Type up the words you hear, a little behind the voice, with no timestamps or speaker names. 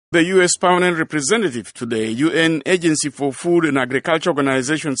The U.S. Permanent Representative to the UN Agency for Food and Agriculture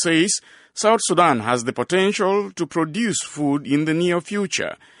Organization says South Sudan has the potential to produce food in the near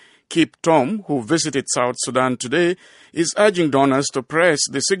future. Kip Tom, who visited South Sudan today, is urging donors to press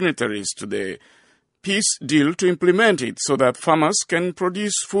the signatories to the peace deal to implement it so that farmers can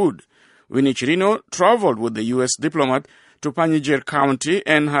produce food. Winnie Chirino traveled with the U.S. diplomat to Panijer County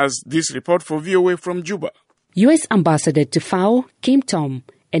and has this report for VOA from Juba. U.S. Ambassador to FAO, Kip Tom,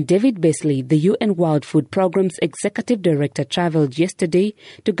 and David Beasley, the UN World Food Programme's Executive Director, traveled yesterday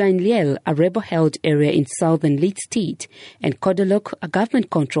to Ganliel, a rebel-held area in southern Lead State, and Kodolok, a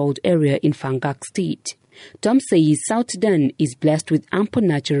government-controlled area in Fangak State. Tom says South Sudan is blessed with ample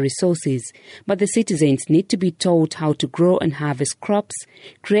natural resources, but the citizens need to be taught how to grow and harvest crops,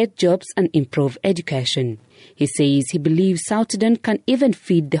 create jobs and improve education. He says he believes South Sudan can even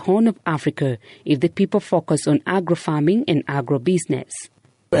feed the Horn of Africa if the people focus on agro-farming and agro-business.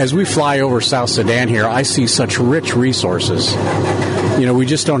 As we fly over South Sudan here, I see such rich resources. We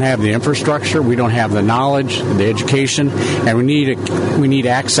just don't have the infrastructure, we don't have the knowledge, the education, and we need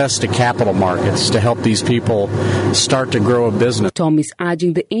access to capital markets to help these people start to grow a business. Tom is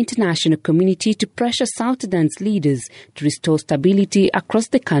urging the international community to pressure South Sudan's leaders to restore stability across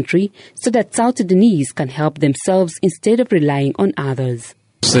the country so that South Sudanese can help themselves instead of relying on others.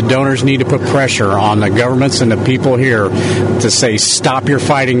 The donors need to put pressure on the governments and the people here to say, stop your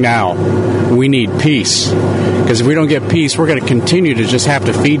fighting now. We need peace. Because if we don't get peace, we're going to continue to just have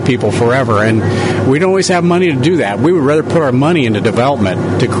to feed people forever. And we don't always have money to do that. We would rather put our money into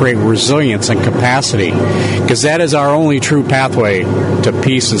development to create resilience and capacity. Because that is our only true pathway to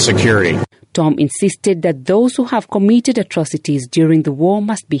peace and security. Tom insisted that those who have committed atrocities during the war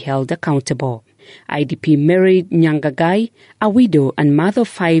must be held accountable. IDP married Nyangagai, a widow and mother of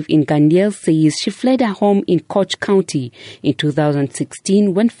 5 in Gandiel, says she fled her home in Koch County in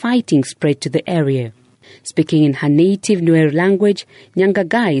 2016 when fighting spread to the area. Speaking in her native Nuer language,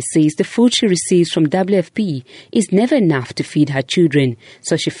 Nyangagai says the food she receives from WFP is never enough to feed her children,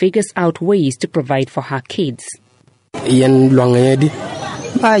 so she figures out ways to provide for her kids. When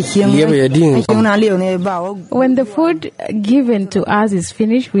the food given to us is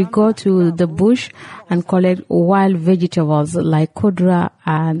finished, we go to the bush and collect wild vegetables like kodra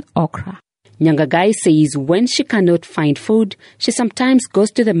and okra. Nyangagai says when she cannot find food, she sometimes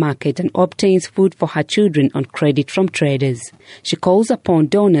goes to the market and obtains food for her children on credit from traders. She calls upon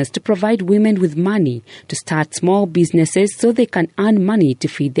donors to provide women with money to start small businesses so they can earn money to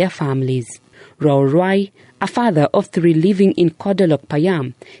feed their families. Raul Roy, a father of 3 living in Kodolok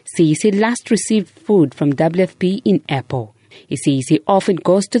Payam, says he last received food from WFP in April. He says he often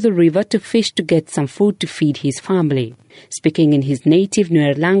goes to the river to fish to get some food to feed his family. Speaking in his native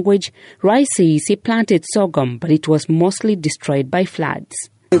Nuer language, Roy says he planted sorghum, but it was mostly destroyed by floods.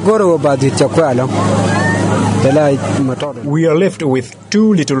 We are left with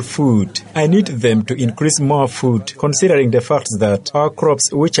too little food. I need them to increase more food, considering the fact that our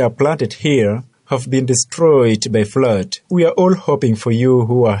crops which are planted here have been destroyed by flood. We are all hoping for you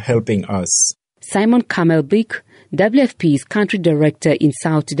who are helping us. Simon Kamelbik, WFP's country director in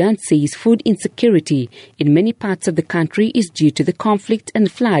South Sudan, says food insecurity in many parts of the country is due to the conflict and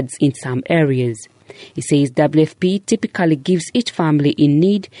floods in some areas. He says WFP typically gives each family in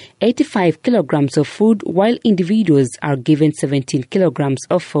need 85 kilograms of food, while individuals are given 17 kilograms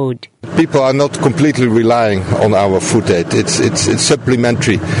of food. People are not completely relying on our food aid. It's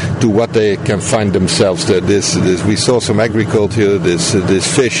supplementary to what they can find themselves. We saw some agriculture,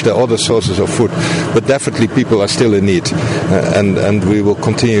 this fish, the other sources of food, but definitely people are still in need, and we will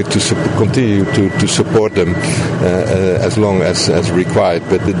continue to support them as long as required.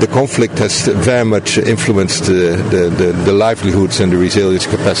 But the conflict has very much influenced the livelihoods and the resilience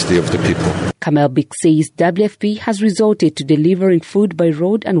capacity of the people. Kamelbik says WFP has resorted to delivering food by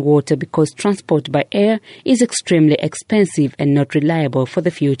road and water because transport by air is extremely expensive and not reliable for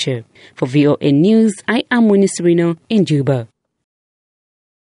the future. For VOA News, I am Winnie Chirino in Juba.